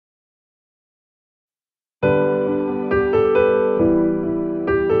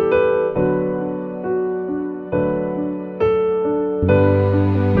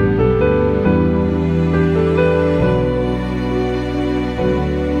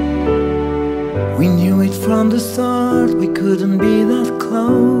We knew it from the start, we couldn't be that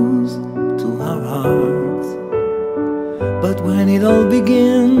close to our hearts. But when it all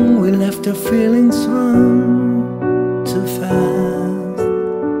began, we left our feelings run too fast.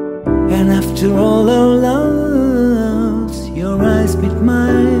 And after all our loves, your eyes meet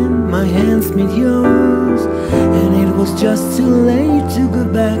mine, my hands meet yours, and it was just too late to go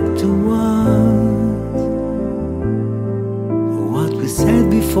back to what we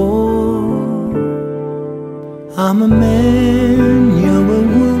said before. I'm a man, you're a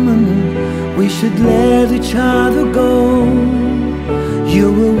woman, we should let each other go.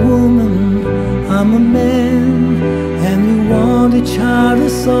 You're a woman, I'm a man, and we want each other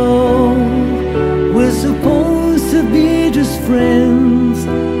so. We're supposed to be just friends,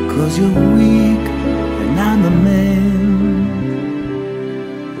 'cause you're weak and I'm a man.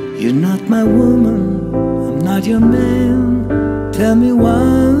 You're not my woman, I'm not your man. Tell me why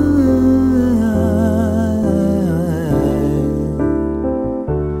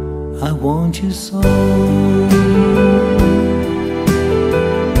I want you so.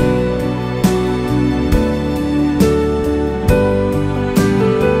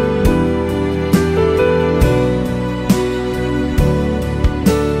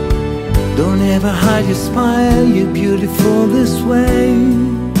 Don't ever hide your smile, you're beautiful this way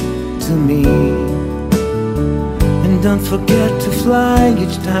to me. And don't forget to fly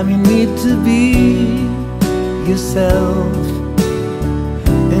each time you need to be yourself.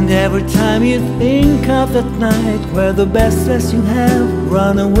 And every time you think of that night where the best dress you have,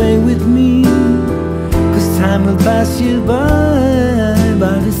 run away with me, 'cause time will pass you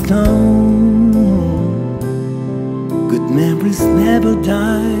by the stone. Good memories never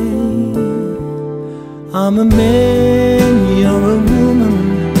die. I'm a man, you're a woman,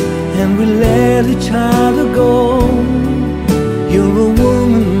 and we let each other go. You're a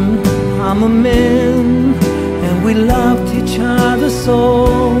woman, I'm a man, and we loved each other so.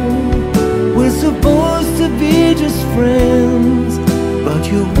 We're supposed to be just friends, but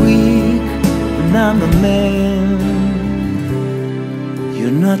you're weak and I'm a man.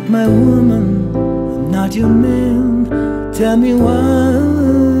 You're not my woman, I'm not your man. Tell me why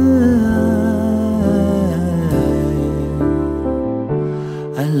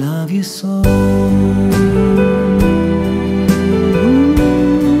I love you so.